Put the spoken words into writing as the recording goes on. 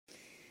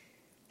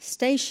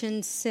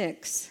Station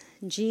 6,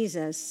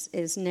 Jesus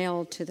is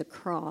nailed to the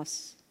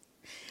cross.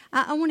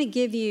 I want to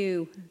give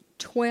you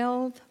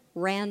 12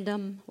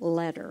 random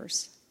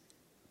letters.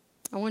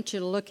 I want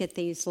you to look at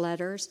these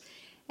letters,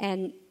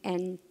 and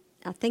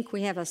I think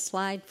we have a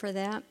slide for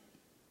that.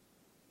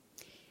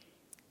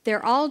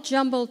 They're all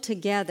jumbled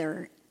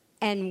together,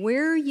 and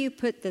where you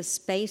put the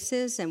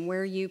spaces and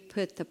where you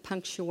put the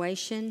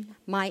punctuation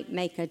might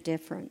make a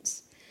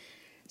difference.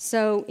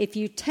 So if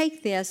you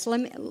take this,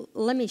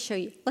 let me show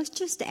you. Let's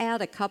just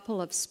add a couple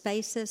of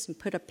spaces and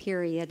put a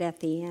period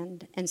at the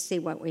end and see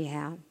what we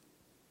have.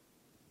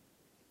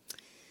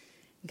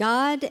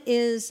 God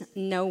is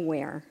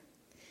nowhere.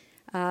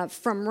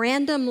 From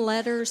random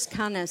letters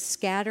kind of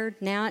scattered,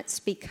 now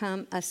it's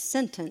become a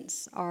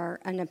sentence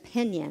or an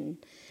opinion,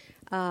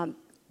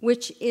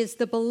 which is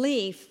the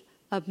belief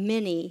of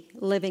many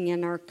living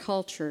in our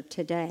culture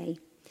today.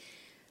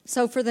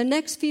 So for the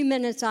next few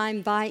minutes, I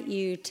invite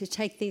you to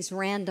take these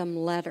random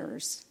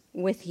letters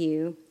with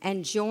you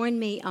and join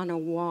me on a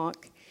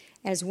walk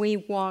as we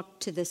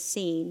walk to the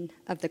scene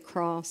of the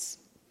cross.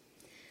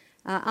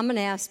 I'm going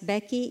to ask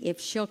Becky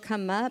if she'll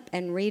come up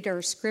and read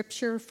our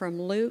scripture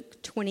from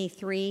Luke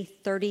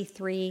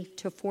 23:33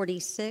 to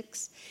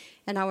 46,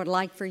 and I would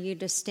like for you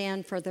to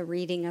stand for the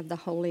reading of the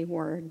Holy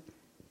Word.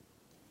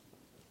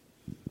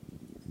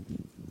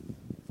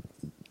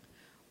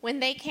 When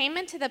they came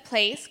into the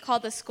place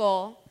called the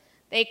Skull,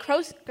 they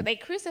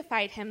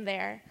crucified him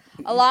there,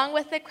 along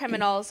with the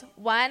criminals,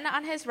 one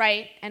on his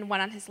right and one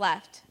on his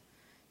left.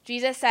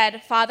 Jesus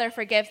said, "Father,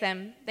 forgive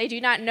them. They do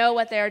not know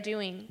what they are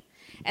doing."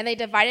 And they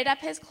divided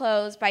up his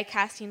clothes by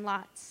casting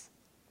lots.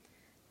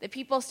 The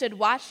people stood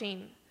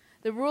watching.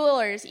 The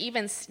rulers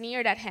even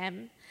sneered at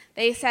him.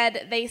 They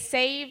said, "They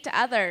saved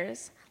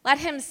others. Let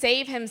him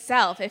save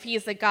himself if he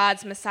is the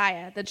God's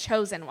Messiah, the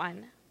chosen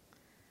one."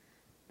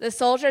 The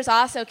soldiers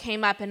also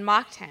came up and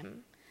mocked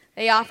him.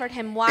 They offered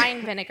him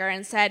wine vinegar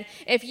and said,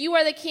 "If you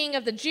are the king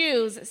of the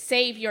Jews,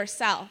 save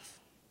yourself."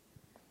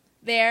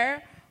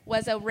 There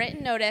was a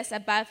written notice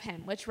above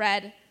him which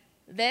read,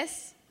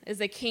 "This is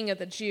the king of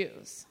the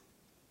Jews."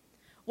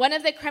 One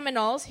of the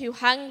criminals who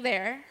hung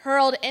there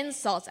hurled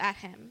insults at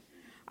him.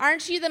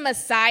 "Aren't you the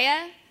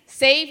Messiah?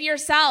 Save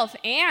yourself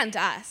and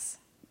us."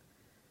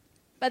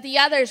 But the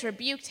others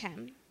rebuked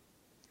him.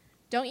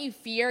 "Don't you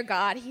fear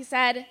God?" he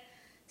said.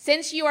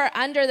 "Since you are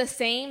under the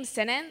same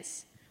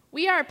sentence,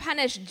 we are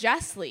punished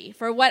justly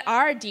for what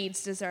our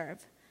deeds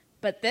deserve,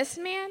 but this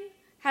man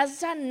has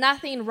done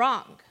nothing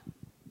wrong."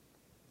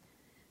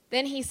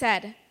 Then he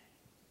said,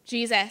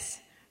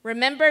 "Jesus,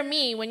 remember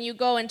me when you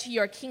go into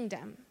your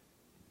kingdom."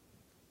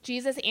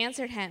 Jesus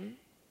answered him,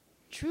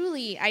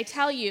 "Truly, I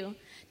tell you,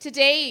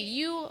 today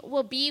you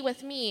will be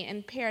with me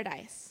in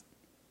paradise."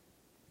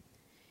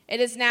 It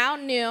is now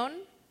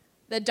noon.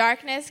 The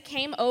darkness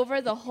came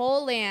over the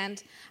whole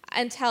land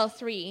until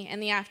 3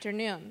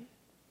 p.m.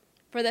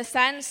 For the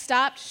sun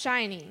stopped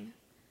shining.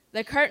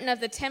 The curtain of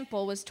the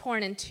temple was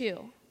torn in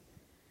two.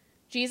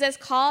 Jesus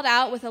called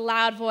out with a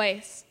loud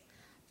voice,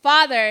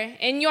 "Father,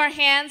 in your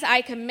hands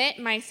I commit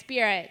my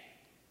spirit."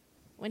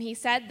 When he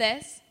said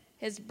this,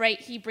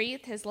 he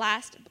breathed his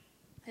last.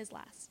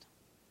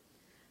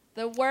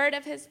 The word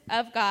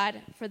of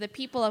God for the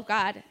people of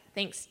God.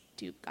 Thanks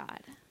to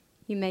God.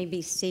 You may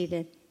be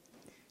seated.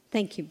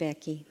 Thank you,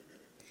 Becky.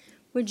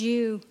 Would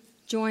you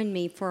join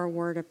me for a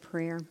word of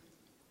prayer?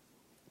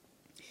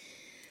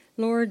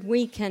 Lord,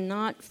 we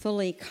cannot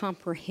fully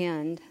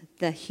comprehend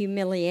the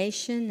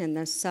humiliation and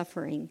the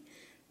suffering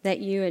that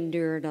you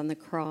endured on the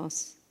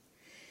cross.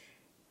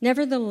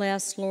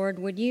 Nevertheless, Lord,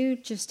 would you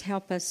just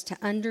help us to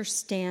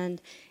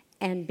understand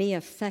and be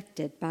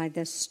affected by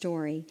this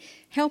story?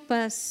 Help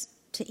us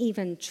to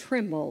even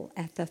tremble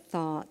at the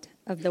thought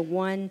of the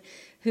one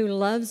who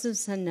loves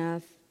us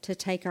enough to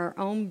take our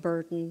own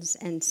burdens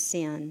and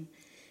sin,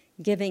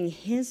 giving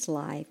his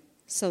life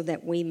so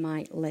that we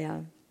might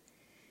live.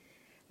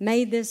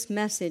 May this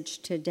message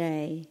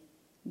today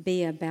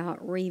be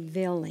about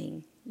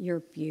revealing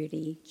your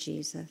beauty,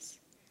 Jesus.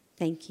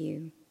 Thank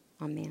you.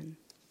 Amen.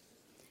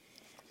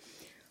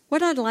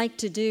 What I'd like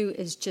to do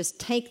is just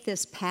take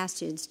this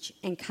passage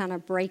and kind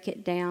of break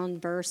it down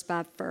verse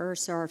by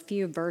verse or a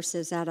few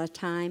verses at a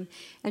time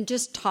and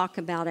just talk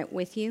about it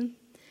with you.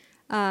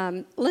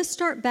 Let's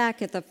start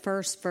back at the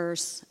first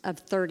verse of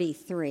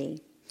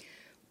 33.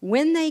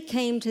 When they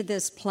came to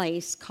this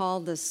place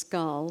called the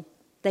Skull,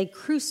 they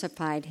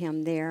crucified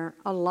him there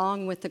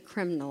along with the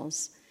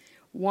criminals,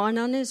 one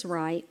on his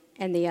right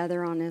and the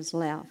other on his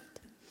left.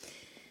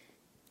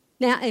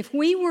 Now, if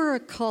we were a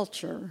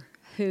culture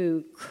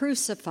who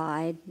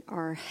crucified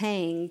or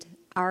hanged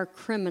our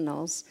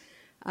criminals,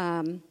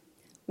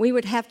 we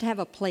would have to have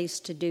a place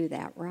to do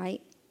that,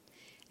 right?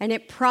 And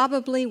it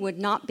probably would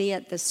not be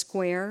at the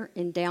square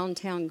in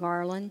downtown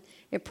Garland.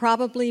 It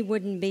probably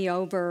wouldn't be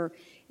over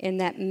in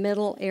that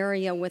middle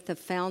area with the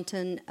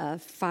fountain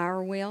of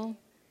Firewheel.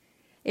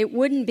 It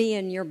wouldn't be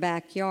in your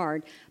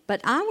backyard.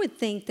 But I would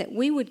think that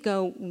we would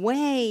go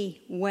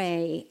way,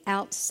 way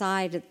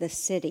outside of the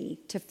city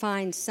to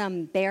find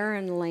some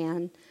barren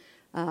land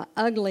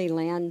ugly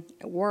land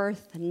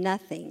worth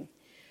nothing.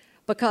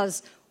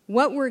 Because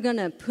what we're going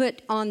to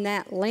put on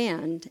that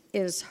land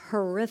is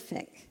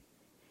horrific.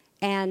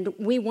 And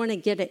we want to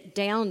get it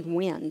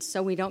downwind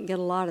so we don't get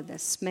a lot of the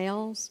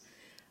smells.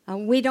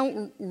 We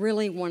don't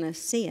really want to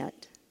see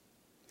it.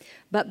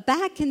 But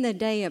back in the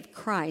day of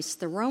Christ,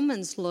 the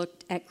Romans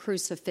looked at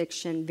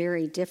crucifixion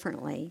very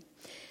differently.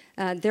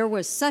 There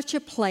was such a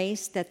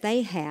place that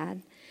they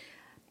had,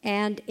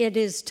 and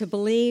it's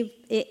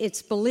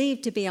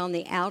believed to be on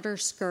the outer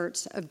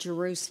skirts of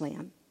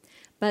Jerusalem.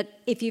 But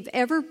if you've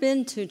ever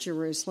been to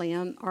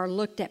Jerusalem or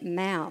looked at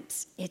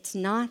maps, it's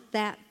not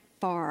that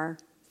far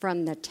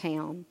from the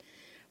town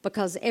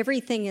because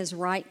everything is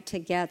right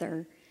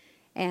together.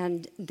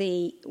 And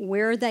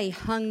where they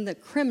hung the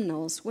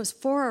criminals was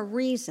for a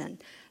reason,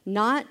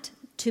 not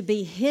to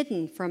be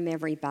hidden from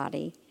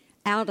everybody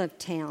out of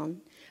town,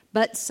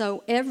 but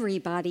so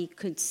everybody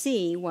could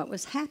see what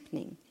was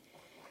happening.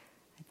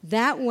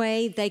 That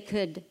way they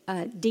could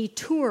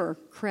detour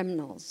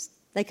criminals.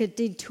 They could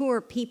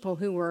detour people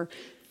who were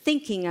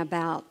thinking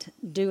about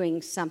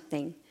doing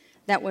something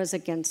that was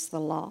against the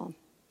law.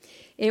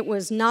 It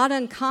was not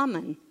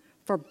uncommon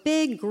for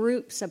big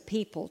groups of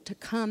people to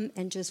come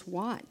and just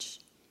watch.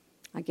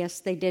 I guess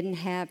they didn't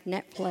have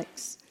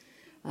Netflix.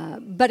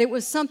 But it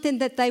was something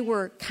that they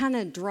were kind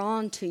of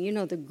drawn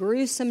to, the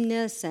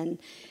gruesomeness and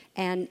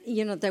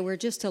they were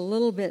just a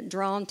little bit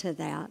drawn to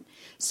that.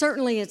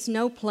 Certainly it's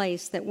no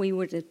place that we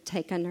would have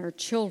taken our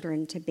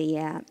children to be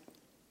at.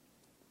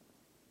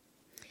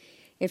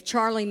 If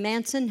Charlie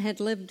Manson had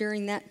lived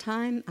during that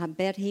time, I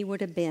bet he would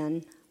have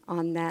been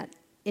in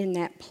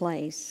that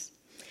place.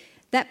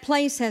 That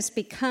place has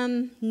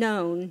become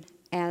known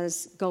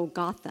as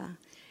Golgotha,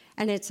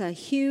 and it's a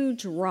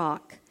huge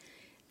rock.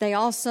 They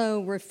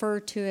also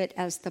refer to it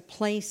as the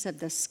place of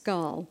the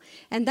skull,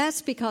 and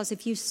that's because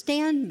if you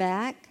stand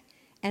back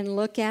and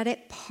look at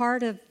it,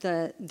 part of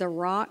the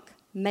rock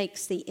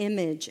makes the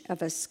image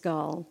of a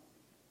skull.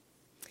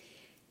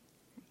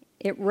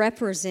 It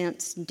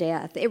represents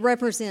death. It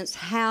represents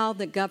how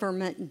the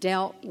government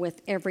dealt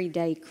with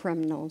everyday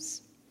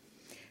criminals.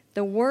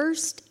 The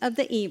worst of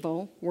the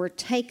evil were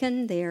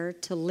taken there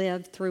to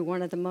live through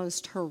one of the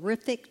most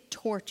horrific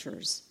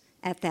tortures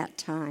at that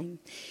time.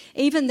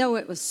 Even though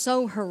it was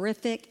so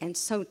horrific and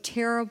so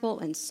terrible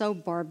and so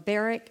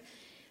barbaric,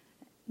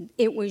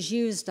 it was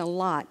used a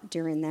lot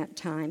during that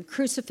time.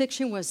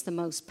 Crucifixion was the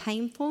most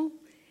painful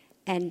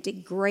and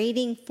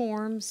degrading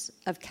forms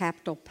of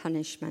capital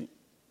punishment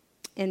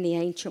in the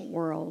ancient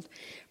world.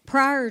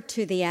 Prior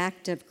to the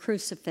act of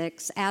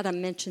crucifix,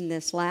 Adam mentioned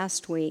this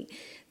last week,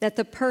 that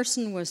the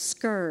person was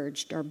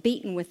scourged or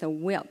beaten with a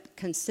whip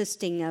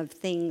consisting of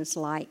things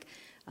like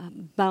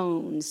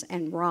bones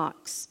and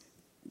rocks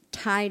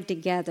tied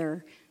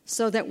together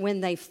so that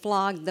when they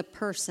flogged the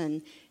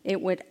person,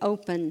 it would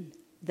open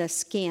the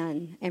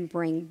skin and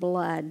bring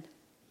blood.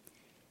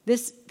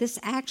 This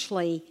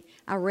actually,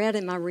 I read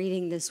in my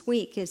reading this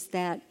week, is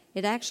that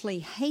it actually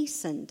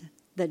hastened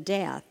the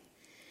death.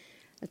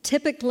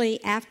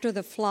 Typically, after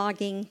the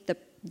flogging,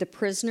 the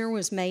prisoner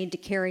was made to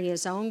carry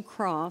his own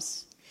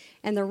cross,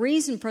 and the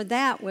reason for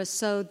that was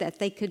so that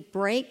they could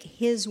break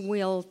his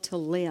will to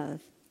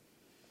live.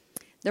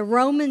 The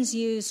Romans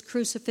used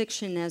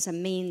crucifixion as a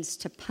means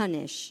to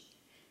punish,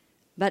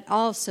 but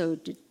also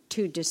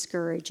to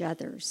discourage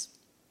others.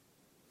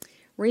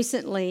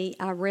 Recently,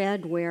 I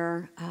read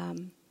where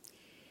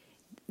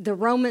the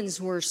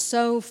Romans were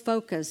so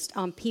focused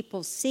on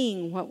people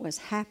seeing what was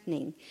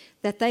happening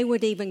that they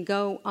would even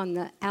go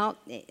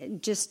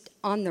just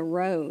on the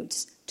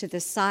roads, to the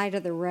side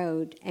of the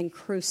road, and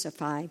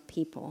crucify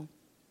people.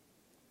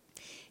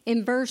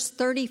 In verse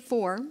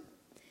 34,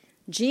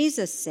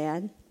 Jesus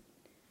said,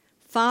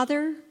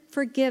 "Father,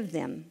 forgive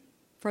them,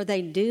 for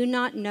they do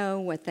not know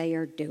what they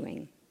are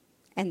doing."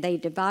 And they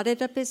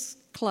divided up his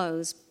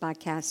clothes by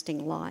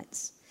casting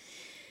lots.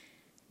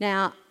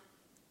 Now,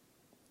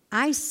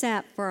 I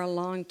sat for a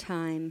long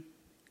time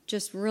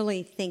just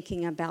really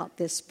thinking about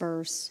this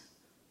verse,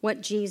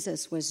 what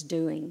Jesus was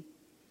doing.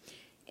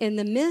 In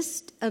the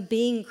midst of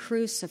being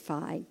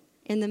crucified,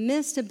 in the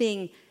midst of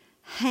being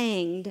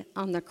hanged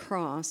on the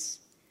cross,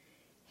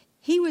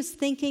 he was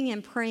thinking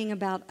and praying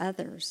about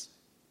others.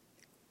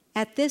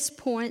 At this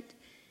point,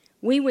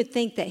 we would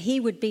think that he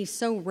would be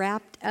so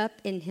wrapped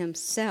up in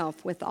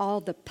himself with all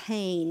the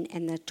pain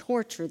and the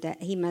torture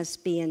that he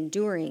must be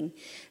enduring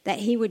that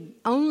he would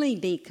only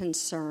be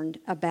concerned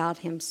about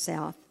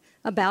himself,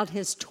 about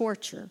his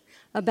torture,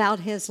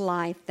 about his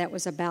life that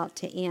was about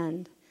to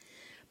end.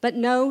 But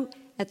no,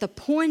 at the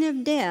point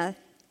of death,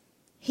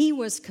 he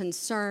was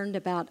concerned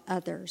about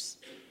others.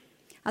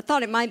 I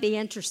thought it might be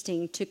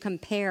interesting to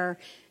compare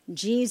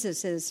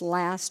Jesus'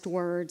 last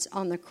words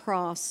on the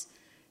cross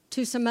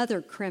to some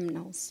other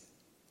criminals.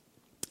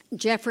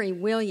 Jeffrey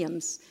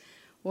Williams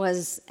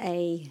was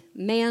a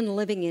man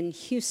living in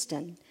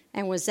Houston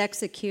and was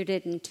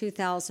executed in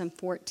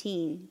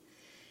 2014.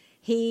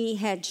 He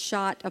had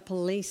shot a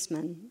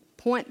policeman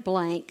point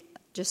blank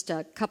just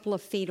a couple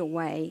of feet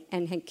away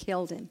and had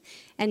killed him.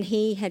 And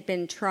he had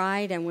been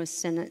tried and was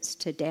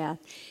sentenced to death.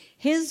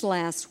 His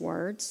last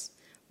words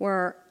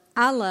were,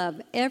 I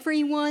love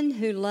everyone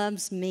who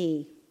loves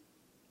me.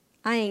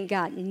 I ain't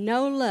got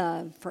no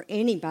love for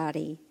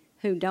anybody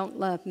who don't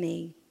love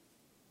me.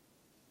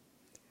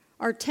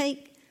 Or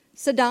take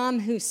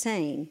Saddam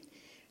Hussein,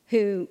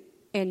 who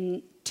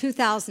in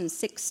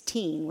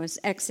 2016 was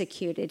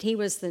executed. He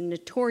was the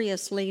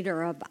notorious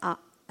leader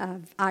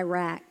of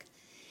Iraq.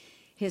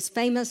 His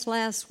famous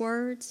last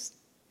words,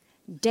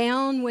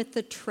 down with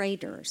the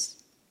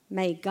traitors.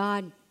 May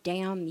God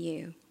damn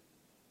you.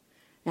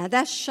 Now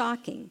that's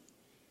shocking.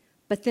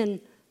 But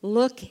then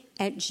look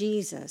at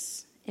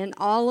Jesus in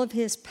all of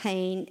his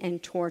pain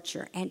and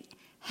torture and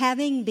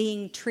having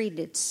been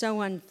treated so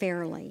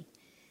unfairly.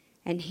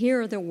 And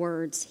here are the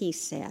words he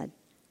said.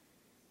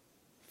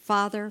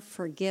 Father,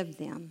 forgive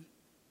them,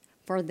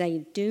 for they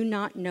do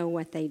not know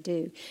what they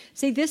do.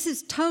 See, this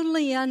is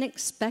totally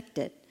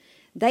unexpected.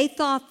 They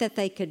thought that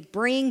they could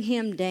bring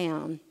him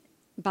down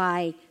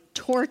by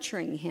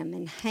torturing him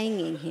and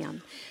hanging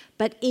him.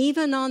 But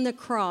even on the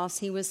cross,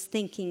 he was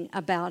thinking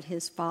about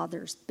his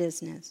Father's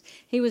business.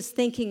 He was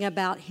thinking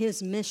about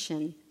his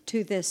mission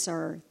to this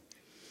earth.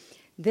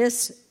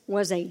 This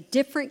was a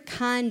different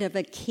kind of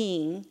a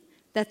king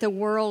that the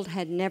world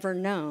had never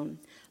known,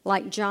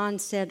 like John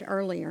said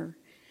earlier.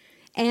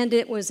 And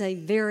it was a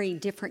very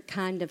different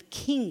kind of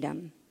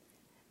kingdom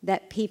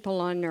that people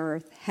on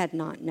earth had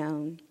not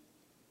known.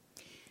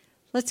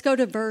 Let's go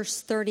to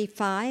verse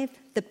 35.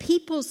 The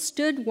people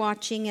stood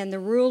watching, and the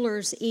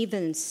rulers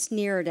even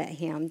sneered at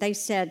him. They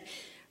said,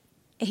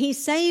 he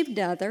saved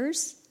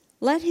others.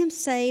 Let him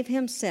save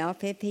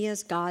himself if he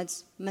is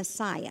God's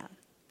Messiah,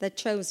 the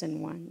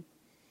chosen one.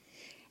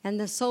 And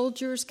the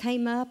soldiers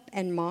came up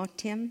and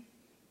mocked him.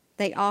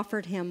 They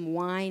offered him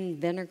wine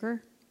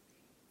vinegar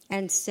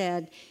and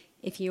said,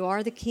 if you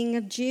are the King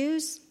of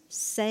Jews,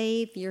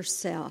 save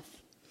yourself.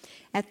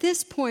 At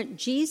this point,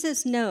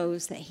 Jesus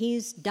knows that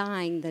he's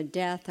dying the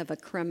death of a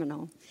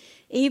criminal,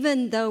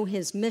 even though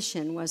his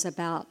mission was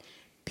about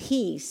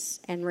peace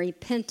and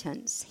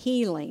repentance,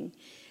 healing,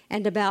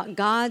 and about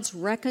God's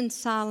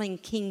reconciling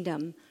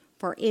kingdom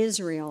for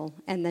Israel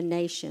and the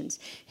nations.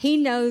 He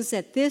knows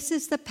that this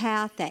is the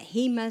path that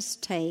he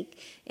must take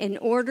in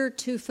order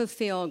to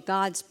fulfill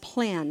God's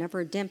plan of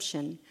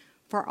redemption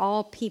for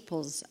all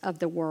peoples of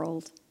the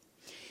world.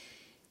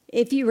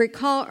 If you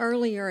recall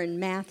earlier in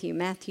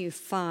Matthew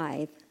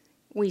 5,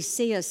 we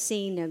see a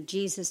scene of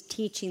Jesus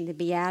teaching the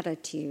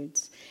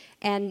Beatitudes.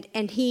 And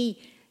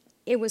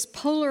it was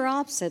polar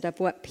opposite of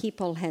what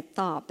people had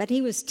thought. But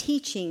he was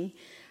teaching,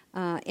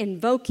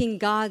 invoking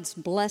God's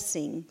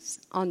blessings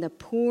on the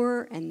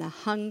poor and the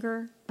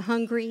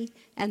hungry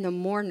and the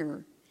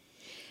mourner.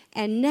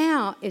 And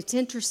now it's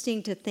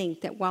interesting to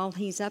think that while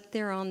he's up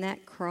there on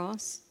that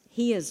cross,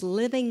 he is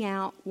living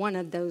out one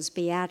of those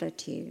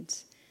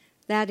Beatitudes.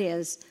 That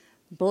is,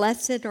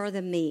 blessed are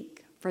the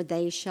meek, for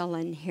they shall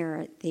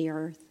inherit the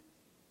earth.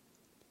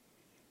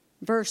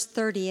 Verse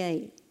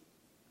 38.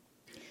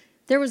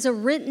 There was a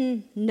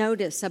written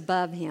notice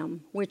above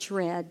him which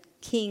read,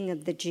 King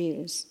of the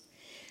Jews.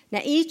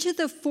 Now each of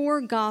the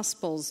 4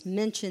 Gospels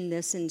mention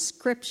this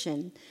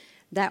inscription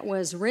that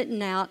was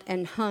written out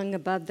and hung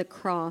above the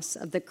cross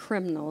of the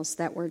criminals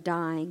that were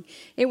dying.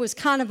 It was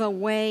kind of a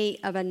way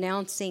of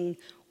announcing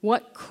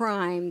what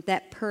crime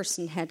that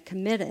person had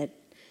committed.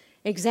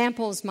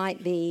 Examples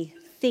might be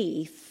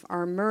thief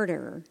or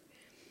murderer.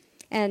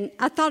 And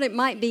I thought it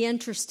might be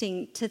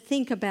interesting to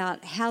think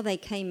about how they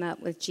came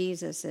up with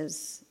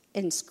Jesus'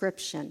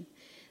 inscription.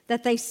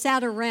 That they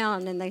sat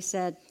around and they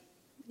said,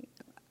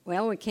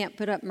 well, we can't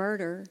put up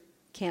murder,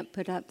 can't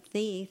put up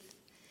thief.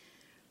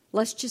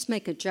 Let's just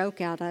make a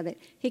joke out of it.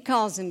 He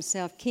calls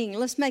himself king.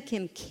 Let's make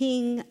him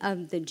King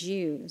of the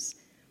Jews.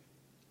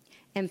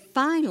 And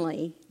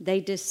finally,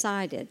 they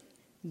decided,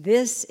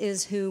 this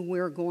is who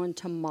we're going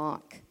to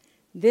mock.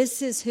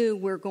 This is who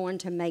we're going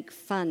to make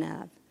fun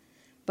of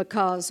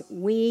because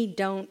we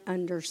don't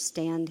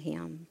understand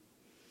him.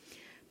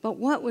 But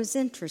what was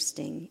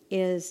interesting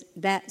is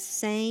that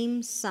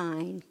same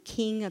sign,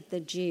 King of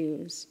the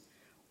Jews,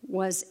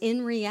 was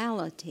in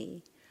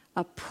reality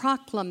a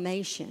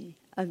proclamation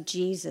of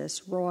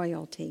Jesus'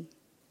 royalty.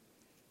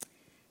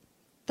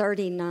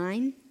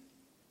 39.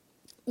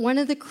 One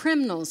of the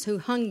criminals who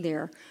hung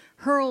there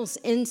hurls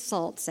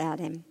insults at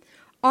him.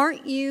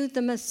 Aren't you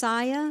the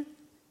Messiah?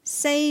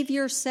 Save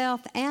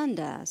yourself and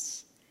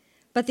us.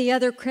 But the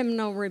other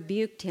criminal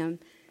rebuked him.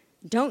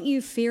 Don't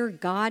you fear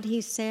God,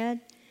 he said,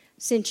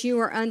 since you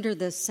are under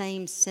the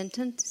same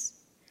sentence?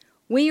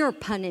 We are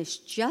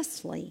punished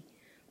justly,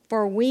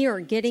 for we are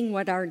getting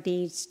what our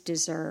deeds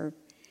deserve.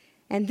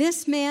 And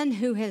this man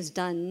who has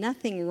done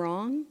nothing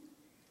wrong,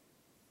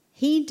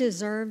 he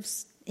does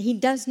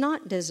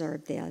not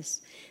deserve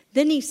this.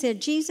 Then he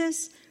said,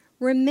 Jesus,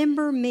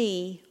 remember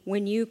me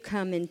when you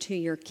come into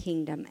your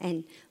kingdom.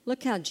 And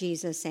look how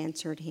Jesus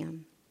answered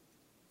him.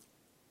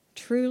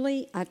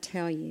 Truly, I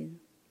tell you,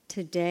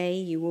 today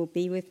you will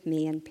be with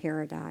me in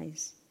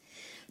paradise.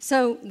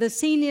 So the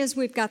scene is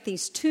we've got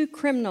these two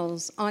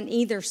criminals on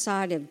either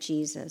side of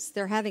Jesus.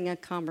 They're having a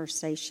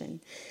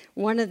conversation.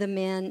 One of the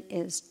men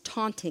is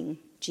taunting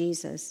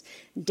Jesus,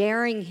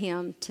 daring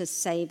him to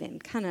save him,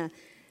 kind of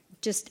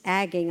just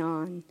agging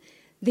on.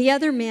 The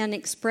other man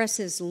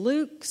expresses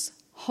Luke's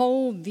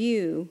whole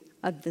view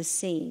of the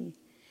scene.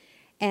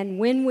 And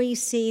when we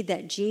see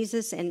that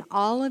Jesus, in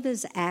all of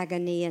his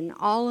agony, in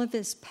all of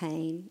his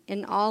pain,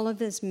 in all of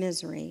his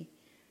misery,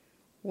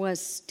 was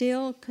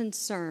still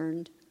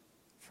concerned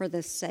for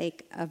the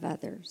sake of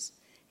others.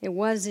 It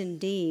was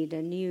indeed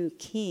a new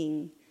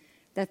king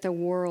that the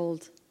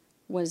world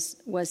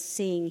was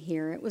seeing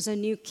here. It was a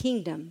new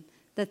kingdom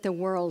that the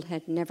world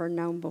had never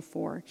known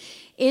before.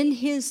 In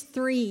his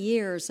 3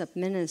 years of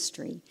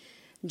ministry,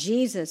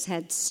 Jesus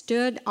had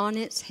stood on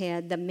its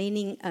head the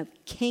meaning of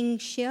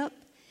kingship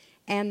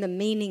and the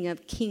meaning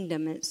of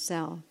kingdom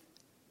itself.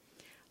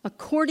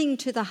 According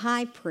to the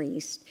high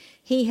priest,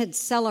 he had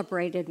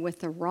celebrated with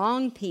the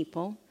wrong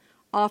people,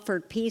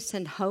 offered peace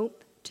and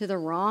hope to the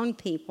wrong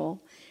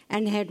people,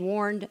 and had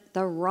warned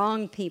the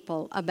wrong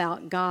people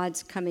about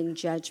God's coming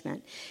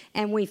judgment.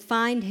 And we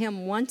find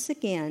him once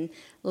again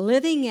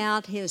living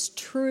out his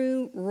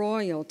true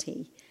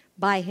royalty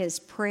by his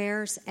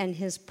prayers and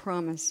his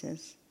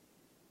promises.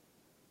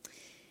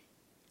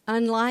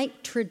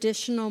 Unlike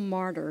traditional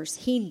martyrs,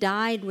 he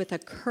died with a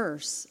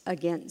curse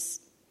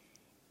against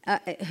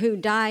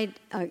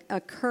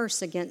a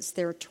curse against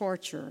their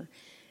torture.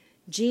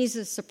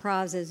 Jesus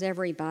surprises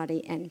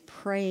everybody and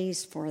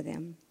prays for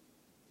them.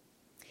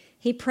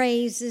 He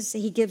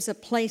gives a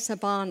place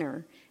of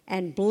honor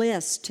and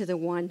bliss to the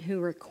one who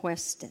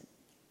requests it.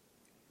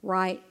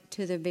 Right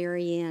to the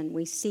very end,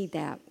 we see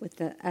that with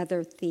the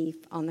other thief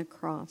on the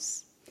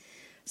cross.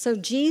 So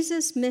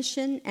Jesus'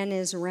 mission and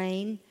his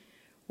reign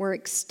were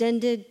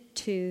extended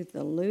to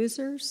the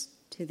losers,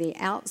 to the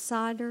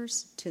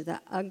outsiders, to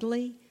the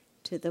ugly,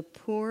 to the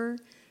poor.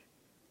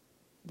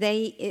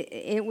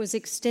 It was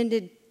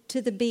extended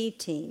to the B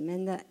team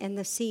and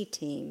the C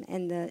team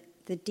and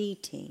the D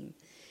team.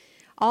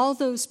 All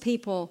those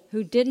people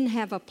who didn't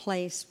have a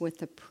place with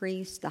the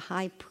priest, the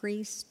high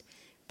priest,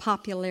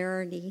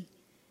 popularity,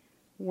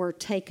 were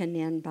taken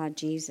in by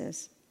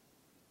Jesus.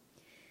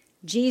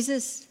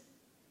 Jesus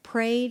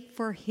prayed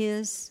for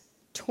his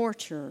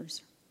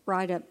torturers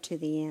right up to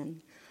the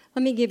end.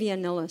 Let me give you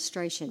an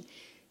illustration.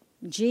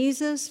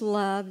 Jesus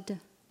loved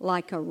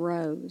like a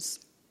rose.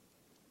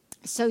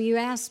 So you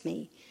ask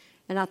me,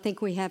 and I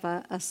think we have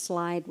a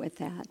slide with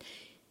that.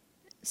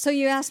 So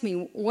you ask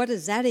me, what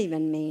does that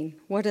even mean?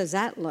 What does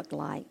that look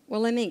like?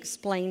 Well, let me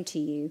explain to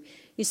you.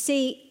 You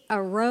see,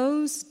 a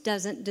rose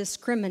doesn't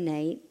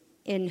discriminate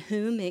in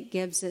whom it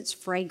gives its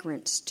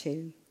fragrance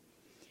to.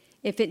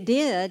 If it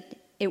did,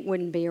 it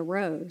wouldn't be a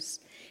rose.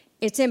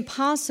 It's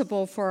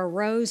impossible for a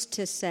rose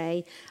to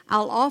say,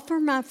 I'll offer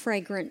my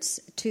fragrance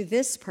to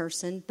this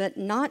person, but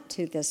not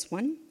to this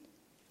one.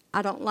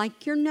 I don't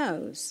like your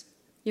nose.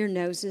 Your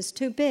nose is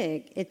too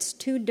big. It's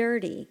too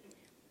dirty.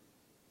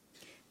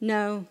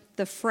 No,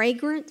 the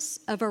fragrance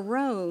of a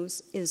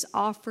rose is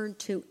offered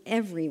to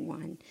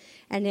everyone,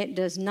 and it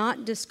does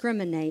not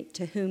discriminate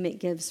to whom it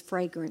gives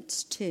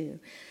fragrance to.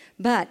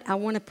 But I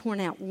want to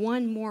point out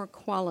one more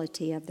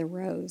quality of the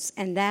rose,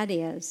 and that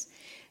is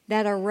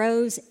that a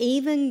rose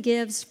even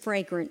gives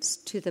fragrance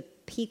to the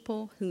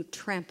people who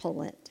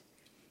trample it.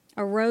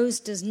 A rose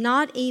does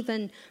not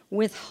even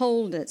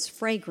withhold its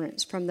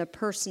fragrance from the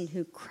person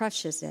who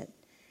crushes it.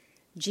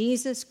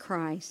 Jesus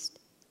Christ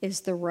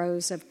is the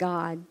rose of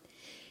God.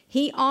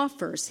 He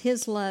offers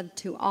his love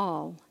to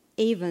all,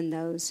 even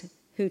those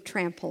who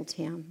trampled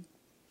him.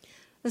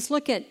 Let's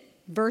look at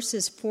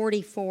verses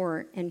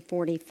 44 and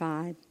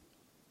 45.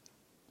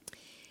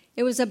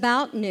 It was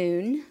about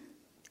noon,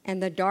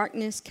 and the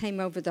darkness came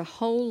over the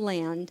whole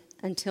land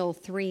until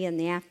 3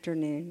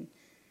 p.m,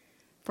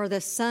 for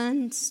the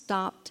sun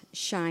stopped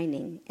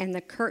shining, and the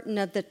curtain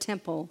of the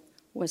temple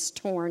was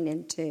torn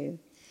in two.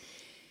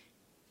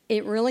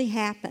 It really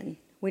happened.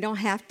 We don't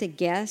have to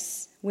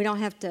guess. We don't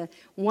have to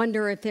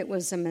wonder if it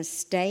was a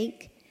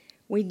mistake.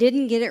 We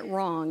didn't get it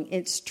wrong.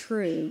 It's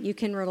true. You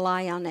can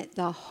rely on it.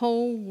 The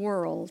whole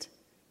world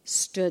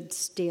stood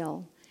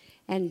still,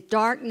 and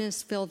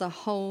darkness filled the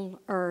whole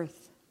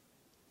earth.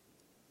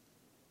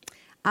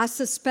 I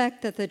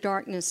suspect that the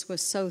darkness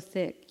was so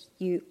thick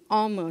you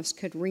almost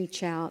could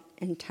reach out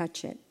and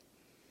touch it.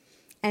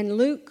 And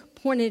Luke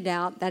pointed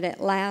out that it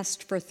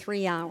lasts for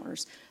 3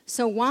 hours.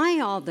 So why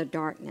all the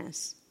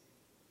darkness?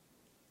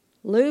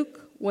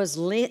 Luke was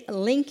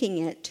linking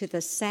it to the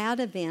sad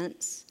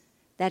events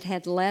that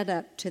had led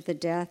up to the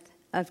death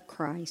of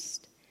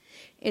Christ.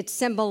 It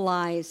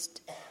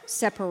symbolized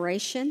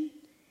separation.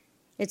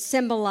 It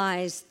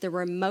symbolized the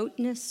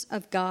remoteness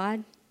of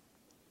God,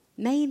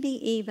 maybe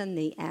even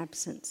the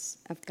absence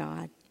of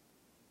God.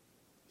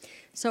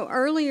 So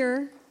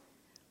earlier,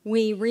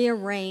 we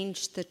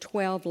rearranged the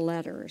 12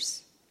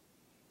 letters,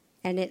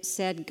 and it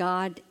said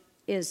God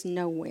is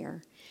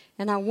nowhere.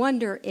 And I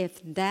wonder if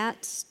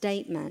that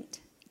statement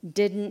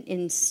didn't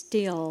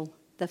instill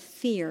the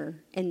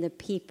fear in the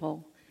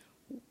people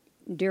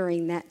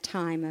during that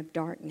time of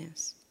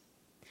darkness.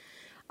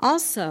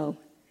 Also,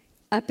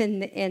 up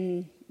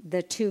in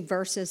the two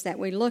verses that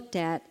we looked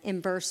at,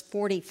 in verse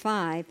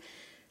 45,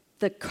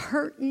 the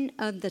curtain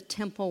of the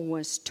temple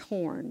was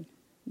torn.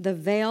 The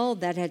veil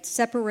that had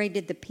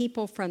separated the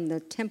people from the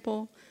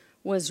temple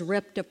was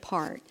ripped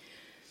apart.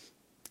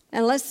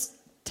 And let's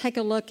take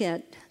a look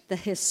at the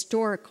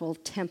historical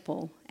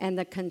temple and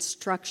the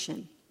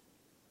construction.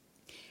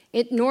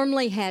 It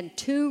normally had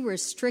two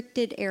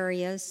restricted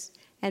areas,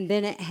 and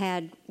then it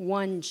had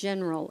one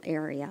general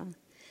area,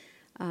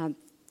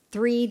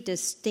 three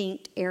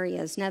distinct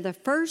areas. Now, the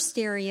first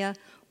area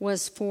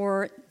was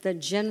for the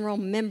general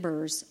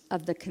members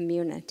of the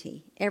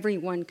community.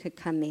 Everyone could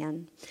come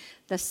in.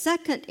 The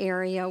second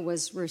area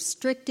was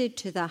restricted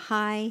to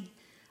the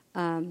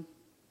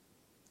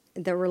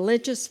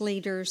religious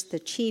leaders, the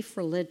chief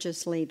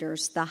religious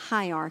leaders, the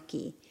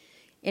hierarchy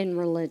in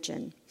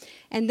religion.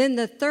 And then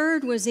the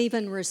third was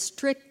even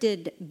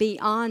restricted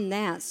beyond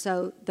that.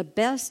 So the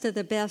best of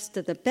the best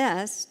of the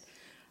best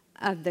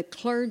of the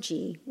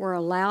clergy were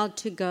allowed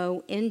to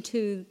go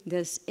into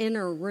this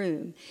inner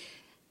room.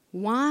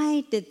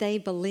 Why did they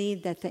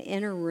believe that the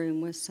inner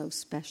room was so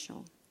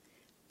special?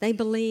 They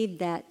believed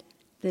that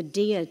the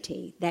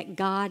deity, that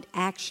God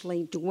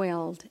actually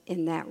dwelled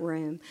in that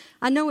room.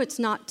 I know it's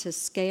not to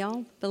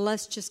scale, but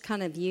let's just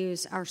kind of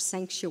use our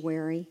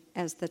sanctuary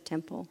as the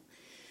temple.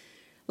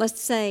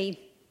 Let's say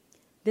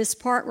this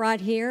part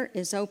right here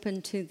is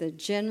open to the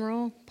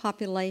general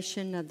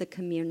population of the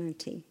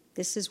community.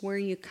 This is where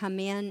you come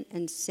in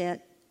and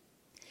sit.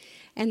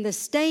 And the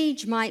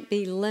stage might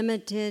be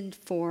limited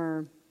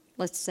for,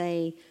 let's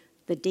say,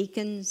 the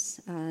deacons,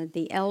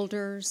 the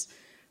elders,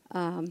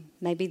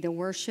 maybe the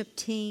worship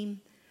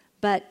team.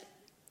 But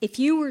if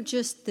you were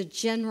just the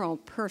general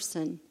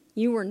person,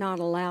 you were not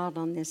allowed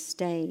on this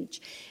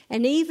stage.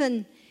 And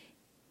even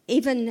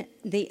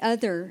the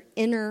other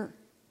inner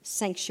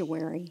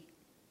sanctuary,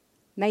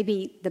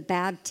 maybe the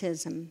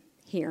baptism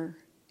here,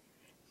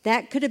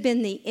 that could have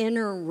been the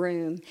inner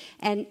room.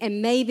 And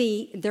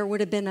maybe there would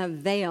have been a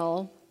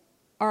veil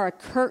or a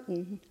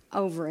curtain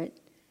over it,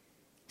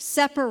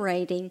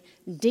 separating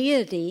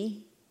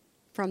deity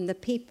from the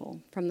people,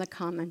 from the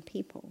common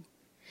people,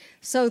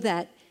 so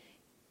that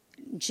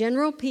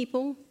general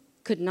people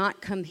could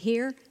not come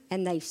here,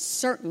 and they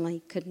certainly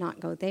could not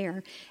go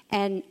there.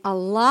 And a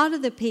lot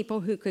of the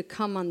people who could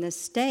come on the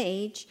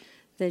stage,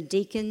 the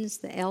deacons,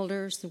 the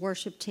elders, the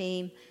worship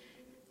team,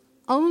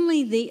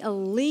 only the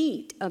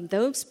elite of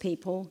those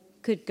people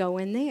could go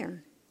in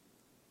there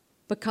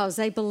because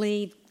they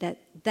believed that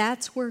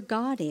that's where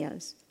God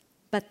is.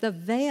 But the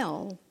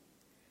veil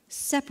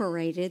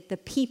separated the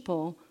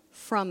people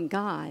from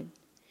God.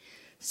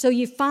 So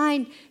you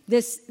find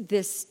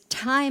this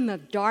time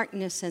of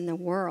darkness in the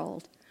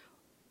world.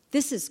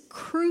 This is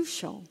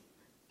crucial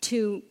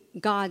to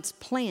God's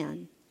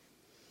plan.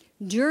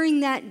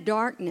 During that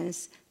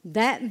darkness,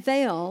 that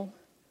veil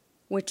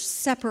which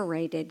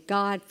separated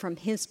God from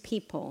his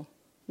people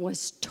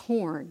was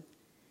torn.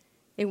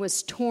 It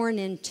was torn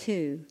in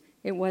two.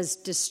 It was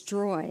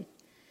destroyed.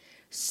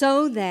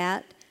 So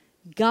that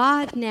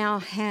God now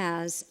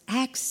has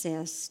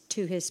access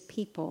to his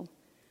people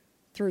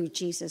through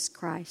Jesus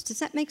Christ. Does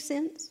that make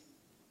sense?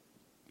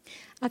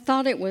 I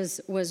thought it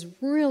was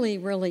really,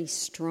 really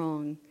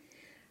strong.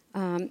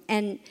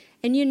 And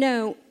you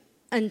know,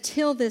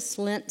 until this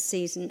Lent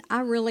season,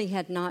 I really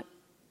had not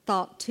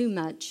thought too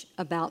much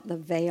about the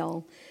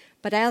veil.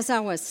 But as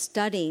I was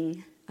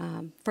studying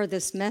for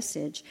this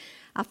message,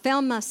 I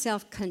found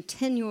myself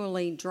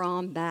continually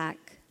drawn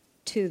back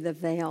to the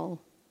veil.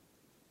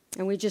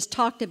 And we just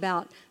talked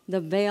about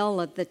the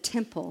veil of the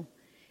temple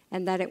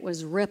and that it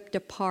was ripped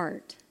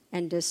apart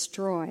and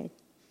destroyed.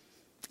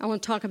 I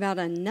want to talk about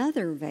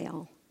another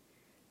veil,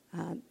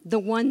 the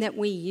one that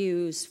we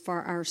use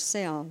for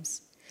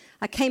ourselves.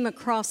 I came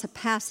across a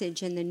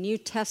passage in the New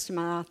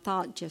Testament I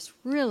thought just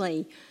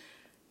really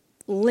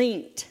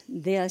linked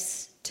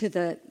this to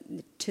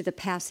the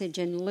passage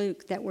in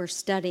Luke that we're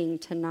studying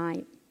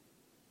tonight.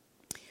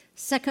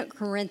 2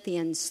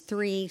 Corinthians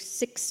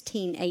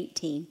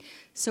 3:16-18.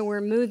 So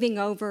we're moving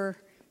over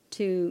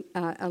to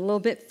a little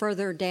bit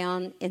further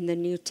down in the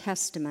New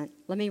Testament.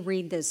 Let me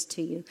read this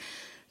to you.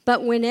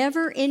 But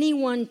whenever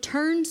anyone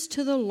turns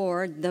to the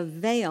Lord, the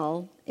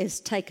veil is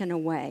taken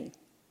away.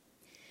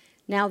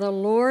 Now the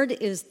Lord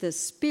is the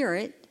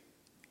Spirit,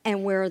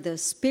 and where the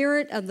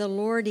Spirit of the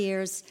Lord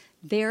is,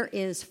 there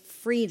is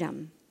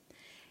freedom.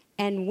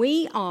 And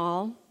we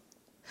all,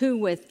 who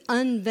with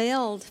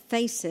unveiled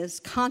faces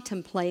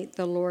contemplate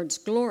the Lord's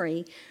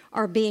glory,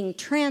 are being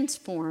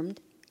transformed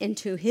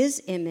into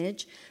his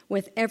image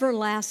with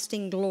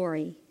everlasting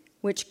glory,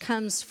 which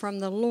comes from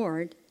the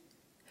Lord,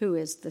 who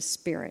is the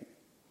Spirit.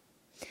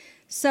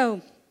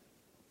 So,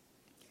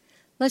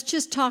 let's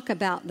just talk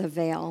about the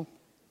veil,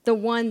 the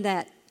one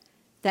that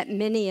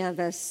many of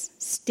us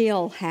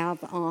still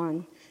have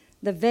on,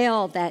 the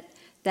veil that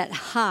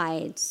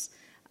hides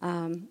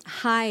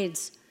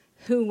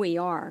who we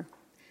are.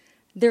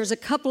 There's a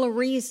couple of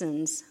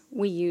reasons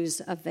we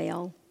use a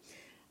veil.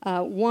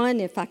 One,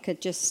 if I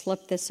could just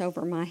slip this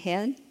over my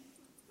head.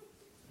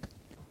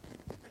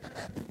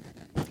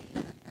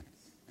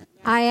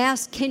 I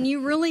asked, can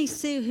you really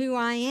see who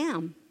I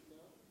am?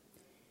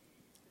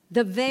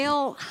 The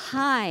veil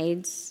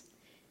hides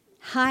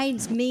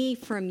me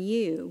from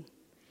you,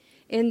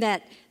 in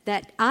that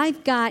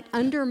I've got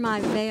under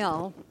my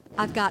veil,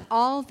 I've got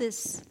all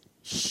this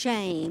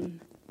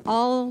shame,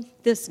 all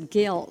this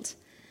guilt,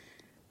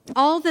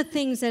 all the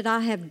things that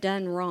I have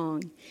done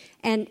wrong.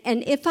 And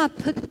if I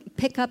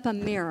pick up a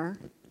mirror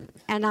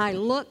and I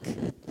look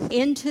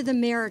into the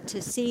mirror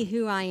to see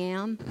who I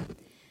am,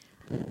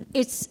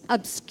 it's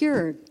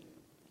obscured.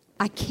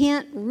 I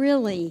can't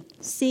really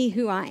see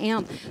who I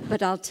am,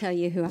 but I'll tell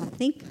you who I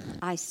think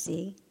I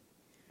see.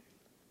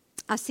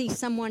 I see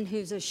someone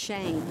who's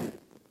ashamed.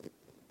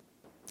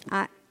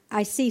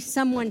 I see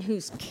someone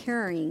who's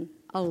carrying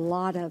a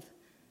lot of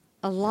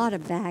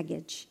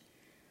baggage.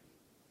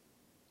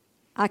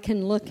 I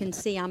can look and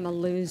see I'm a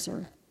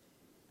loser.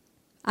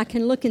 I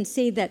can look and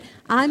see that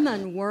I'm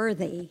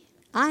unworthy.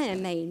 I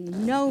am a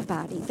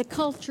nobody. The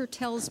culture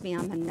tells me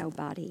I'm a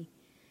nobody.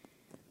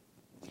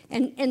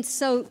 And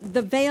so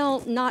the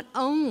veil not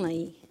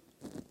only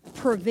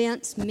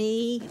prevents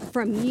me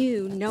from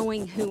you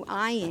knowing who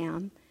I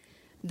am,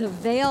 the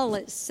veil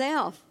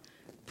itself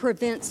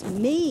prevents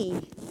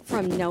me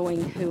from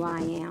knowing who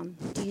I am.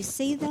 Do you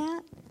see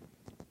that?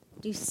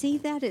 Do you see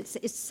that? It's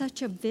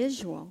such a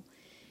visual.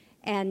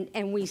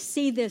 And we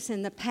see this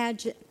in the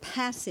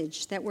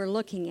passage that we're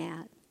looking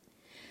at.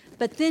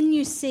 But then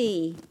you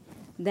see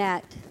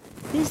that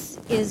this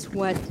is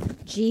what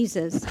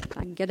Jesus, if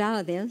I can get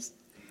out of this,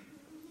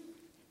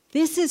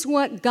 this is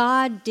what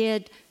God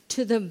did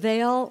to the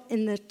veil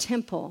in the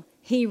temple.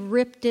 He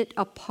ripped it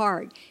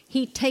apart.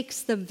 He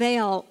takes the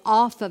veil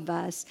off of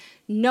us.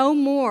 No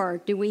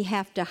more do we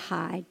have to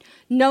hide.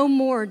 No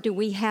more do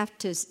we have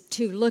to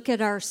look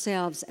at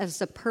ourselves as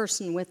a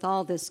person with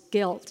all this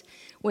guilt,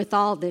 with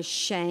all this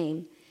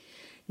shame.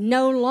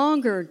 No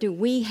longer do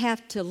we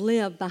have to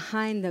live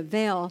behind the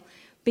veil,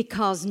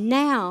 because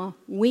now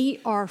we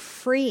are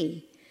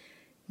free.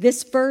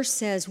 This verse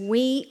says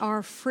we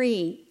are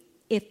free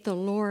if the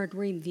Lord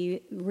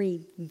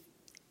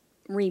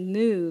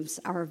removes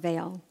our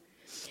veil.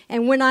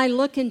 And when I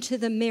look into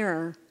the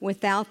mirror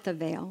without the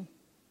veil,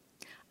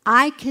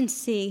 I can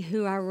see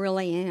who I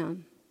really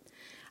am.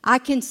 I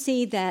can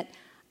see that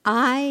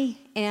I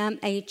am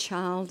a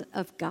child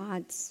of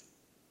God's.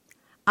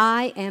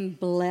 I am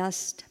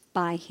blessed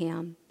by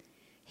Him.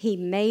 He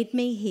made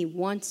me, He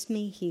wants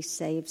me, He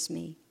saves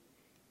me.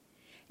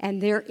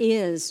 And there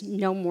is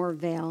no more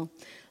veil.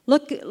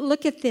 Look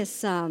at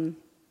this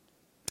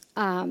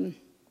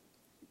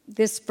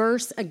this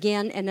verse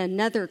again in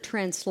another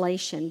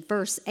translation,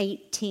 verse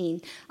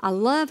 18. I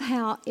love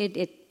how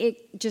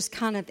it just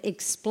kind of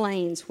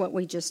explains what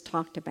we just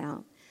talked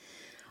about.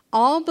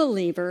 All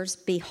believers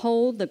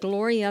behold the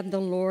glory of the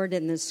Lord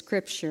in the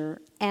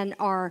Scripture and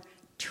are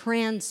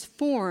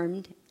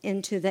transformed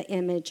into the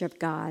image of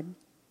God.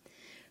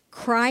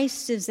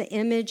 Christ is the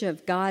image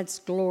of God's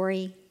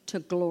glory to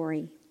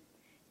glory,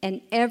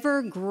 an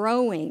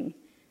ever-growing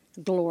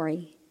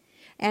glory,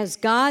 as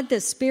God,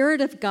 the Spirit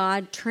of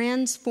God,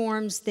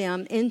 transforms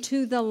them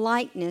into the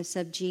likeness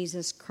of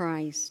Jesus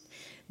Christ.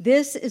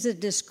 This is a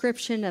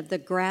description of the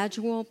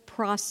gradual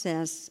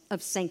process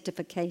of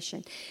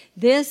sanctification.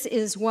 This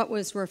is what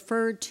was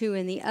referred to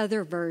in the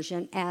other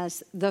version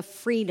as the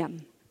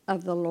freedom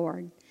of the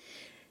Lord.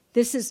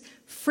 This is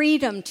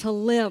freedom to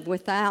live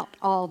without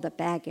all the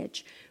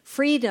baggage.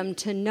 Freedom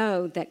to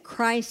know that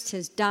Christ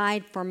has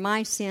died for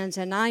my sins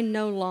and I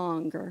no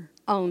longer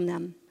own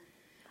them.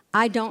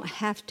 I don't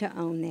have to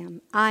own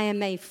them. I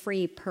am a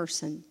free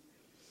person.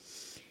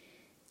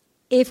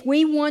 If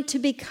we want to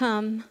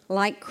become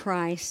like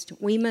Christ,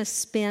 we must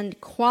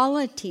spend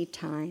quality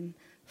time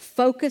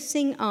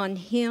focusing on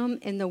Him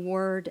in the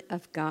Word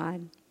of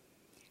God.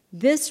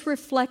 This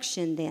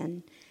reflection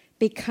then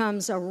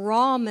becomes a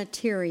raw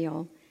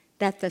material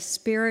that the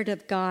Spirit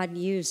of God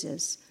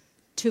uses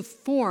to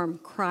form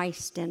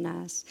Christ in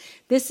us.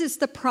 This is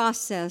the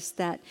process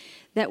that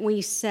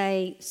we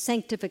say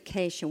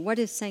sanctification. What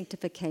is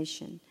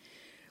sanctification?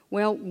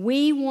 Well,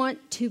 we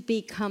want to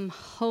become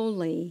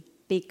holy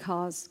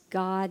because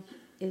God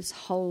is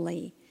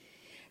holy.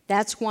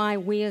 That's why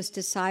we as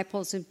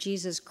disciples of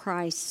Jesus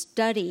Christ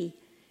study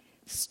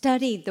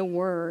the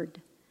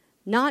Word,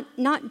 not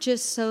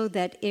just so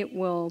that it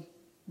will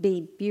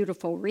be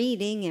beautiful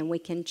reading and we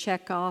can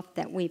check off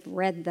that we've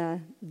read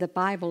the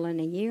Bible in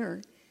a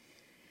year,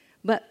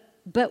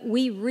 but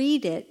we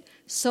read it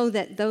so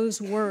that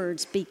those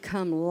words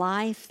become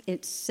life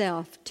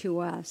itself to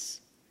us.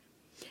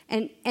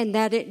 And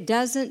that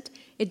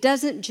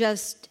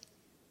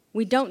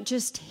we don't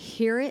just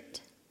hear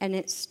it and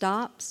it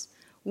stops.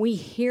 We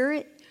hear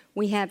it,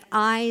 we have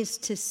eyes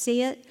to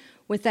see it.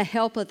 With the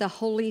help of the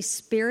Holy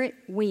Spirit,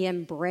 we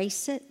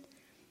embrace it.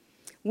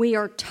 We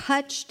are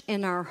touched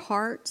in our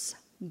hearts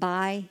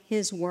by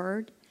His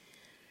Word.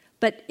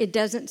 But it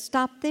doesn't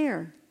stop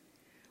there.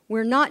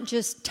 We're not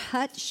just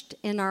touched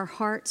in our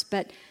hearts,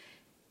 but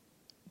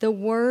the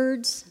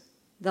words,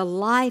 the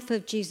life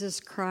of Jesus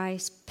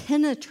Christ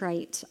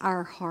penetrates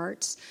our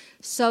hearts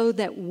so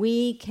that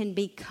we can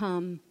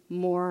become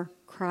more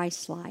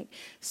Christ-like,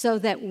 so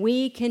that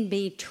we can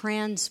be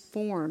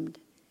transformed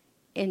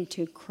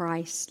into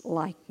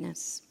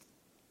Christ-likeness.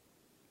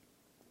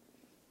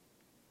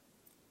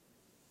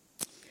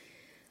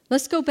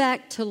 Let's go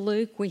back to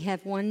Luke. We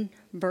have one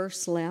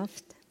verse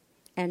left,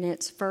 and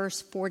it's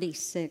verse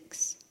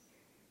 46.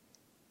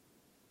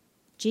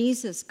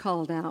 Jesus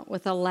called out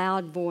with a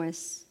loud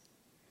voice,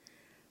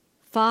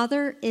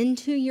 "Father,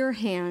 into your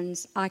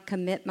hands I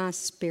commit my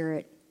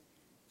spirit."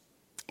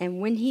 And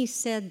when he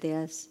said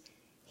this,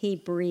 he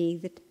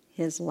breathed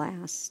his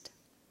last.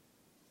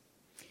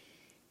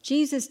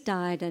 Jesus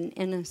died an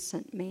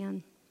innocent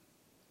man.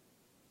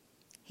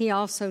 He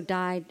also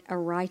died a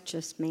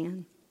righteous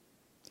man.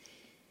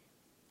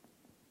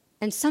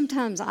 And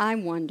sometimes I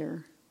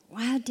wonder,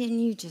 why didn't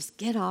you just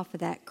get off of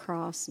that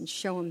cross and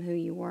show him who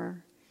you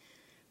were?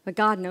 But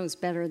God knows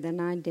better than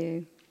I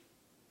do.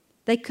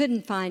 They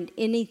couldn't find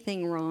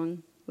anything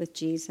wrong with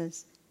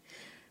Jesus.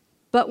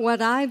 But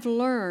what I've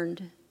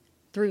learned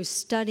through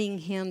studying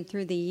him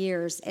through the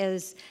years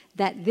is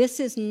that this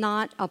is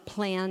not a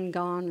plan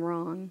gone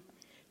wrong.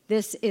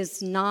 This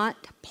is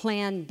not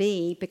plan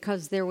B,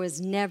 because there was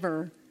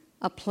never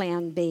a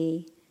plan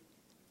B.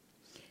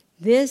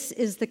 This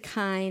is the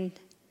kind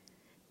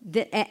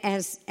that,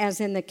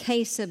 as in the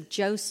case of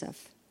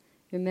Joseph,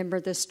 remember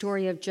the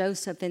story of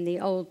Joseph in the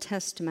Old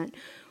Testament,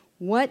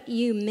 what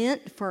you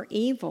meant for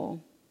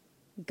evil,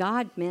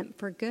 God meant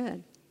for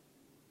good.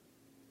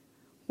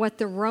 What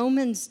the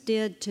Romans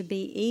did to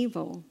be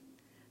evil,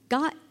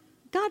 God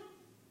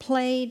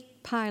played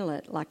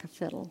Pilate like a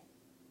fiddle.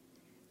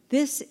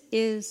 This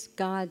is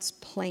God's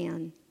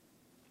plan.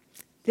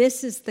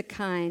 This is the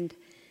kind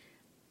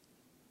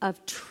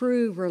of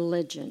true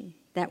religion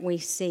that we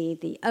see,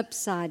 the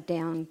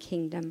upside-down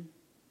kingdom.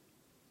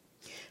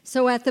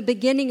 So at the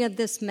beginning of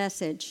this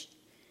message,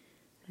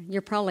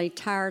 you're probably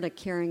tired of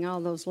carrying all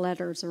those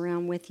letters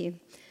around with you.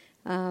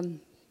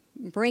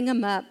 Bring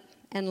them up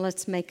and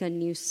let's make a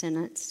new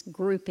sentence,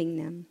 grouping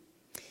them.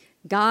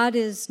 God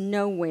is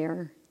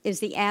nowhere is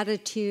the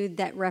attitude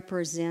that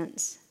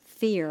represents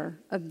fear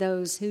of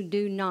those who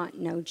do not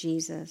know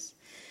Jesus.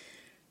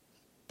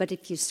 But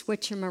if you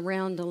switch them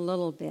around a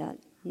little bit,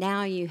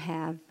 now you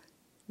have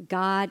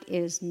God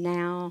is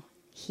now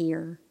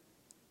here.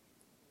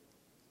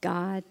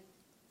 God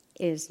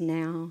is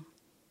now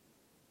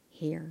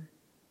here.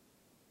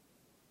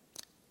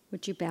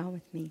 Would you bow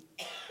with me?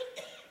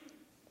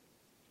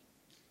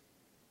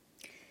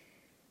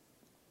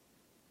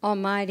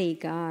 Almighty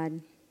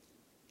God,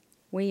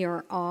 we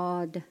are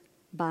awed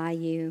by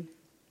you.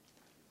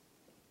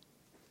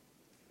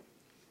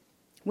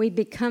 We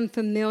become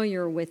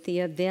familiar with the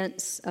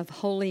events of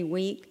Holy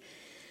Week,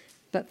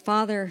 but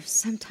Father,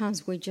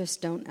 sometimes we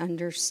just don't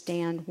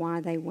understand why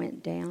they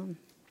went down.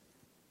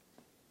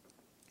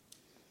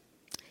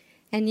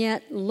 And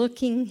yet,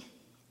 looking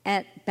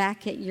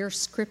back at your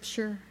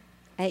scripture,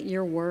 at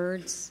your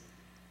words,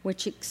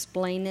 which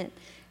explain it,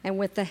 and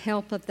with the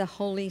help of the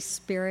Holy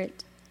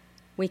Spirit,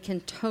 we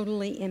can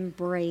totally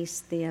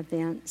embrace the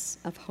events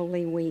of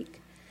Holy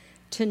Week,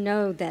 to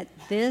know that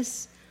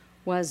this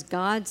was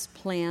God's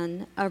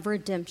plan of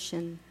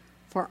redemption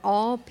for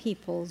all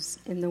peoples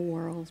in the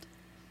world.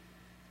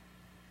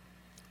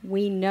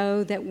 We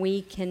know that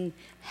we can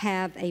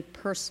have a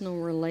personal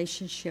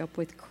relationship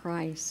with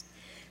Christ,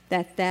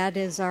 that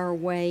is our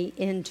way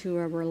into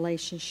a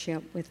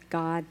relationship with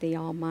God the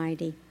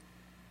Almighty.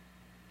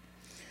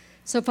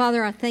 So,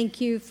 Father, I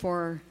thank you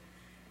for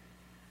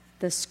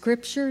the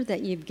scripture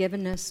that you've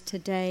given us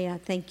today. I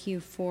thank you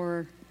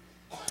for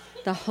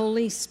the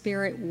Holy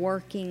Spirit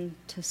working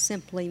to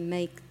simply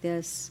make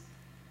this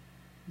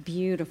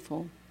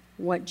beautiful,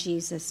 what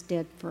Jesus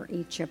did for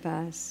each of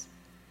us.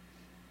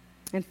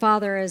 And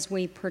Father, as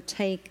we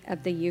partake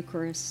of the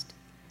Eucharist,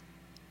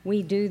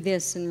 we do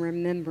this in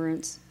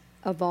remembrance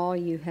of all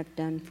you have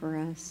done for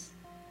us.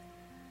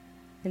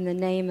 In the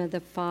name of the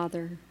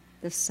Father,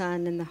 the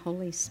Son, and the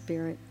Holy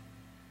Spirit,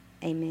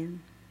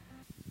 amen.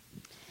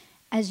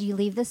 As you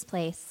leave this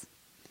place,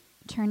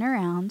 turn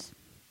around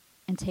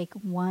and take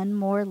one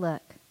more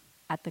look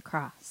at the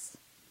cross.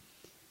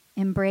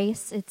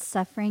 Embrace its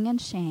suffering and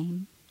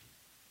shame.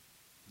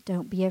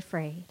 Don't be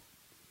afraid,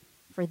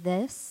 for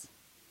this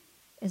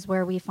is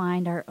where we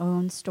find our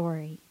own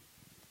story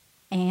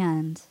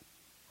and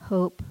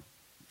hope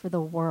for the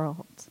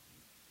world.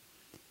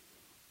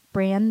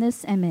 Brand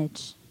this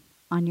image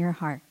on your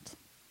heart.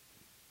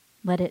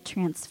 Let it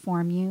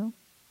transform you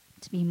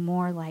to be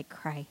more like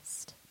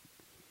Christ.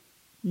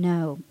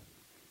 Know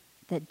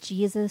that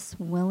Jesus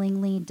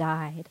willingly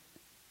died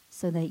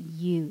so that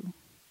you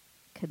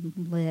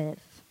could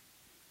live.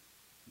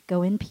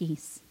 Go in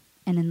peace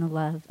and in the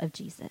love of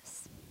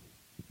Jesus.